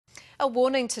A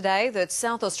warning today that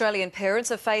South Australian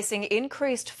parents are facing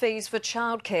increased fees for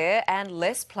childcare and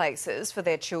less places for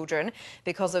their children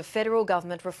because of federal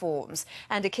government reforms.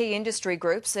 And a key industry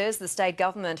group says the state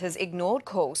government has ignored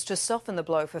calls to soften the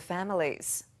blow for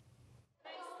families.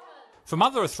 For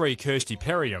mother of three Kirsty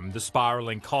Perriam, the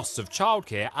spiralling costs of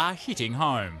childcare are hitting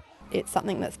home. It's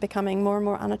something that's becoming more and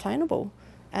more unattainable,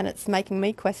 and it's making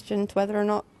me question whether or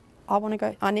not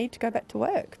I need to go back to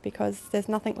work because there's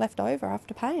nothing left over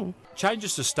after paying.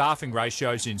 Changes to staffing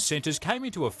ratios in centres came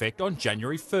into effect on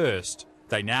January 1st.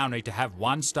 They now need to have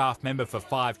one staff member for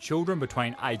 5 children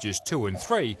between ages 2 and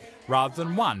 3 rather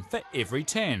than one for every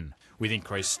 10. With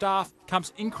increased staff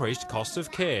comes increased costs of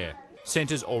care.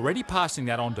 Centres already passing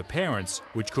that on to parents,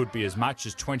 which could be as much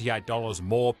as $28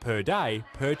 more per day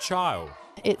per child.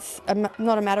 It's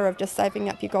not a matter of just saving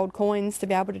up your gold coins to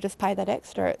be able to just pay that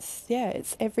extra.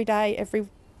 It's every day,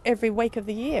 every week of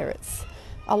the year. It's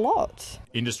a lot.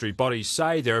 Industry bodies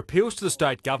say their appeals to the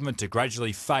state government to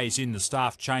gradually phase in the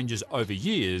staff changes over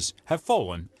years have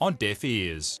fallen on deaf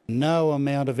ears. No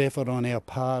amount of effort on our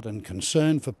part and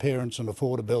concern for parents and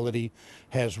affordability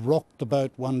has rocked the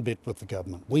boat one bit with the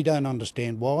government. We don't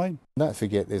understand why. Don't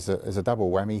forget there's a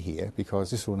double whammy here because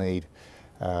this will need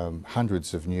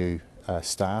hundreds of new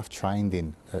staff trained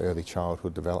in early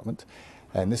childhood development,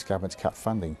 and this government's cut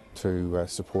funding to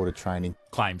supported training.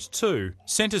 Claims too,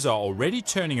 centres are already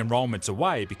turning enrolments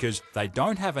away because they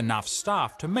don't have enough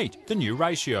staff to meet the new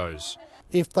ratios.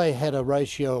 If they had a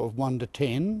ratio of 1 to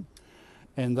 10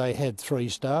 and they had 3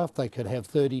 staff, they could have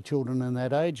 30 children in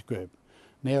that age group.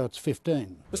 Now it's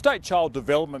 15. The State Child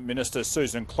Development Minister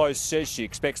Susan Close says she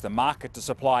expects the market to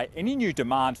supply any new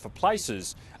demand for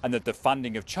places and that the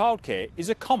funding of childcare is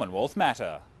a Commonwealth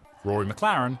matter. Rory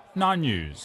McLaren, 9 News.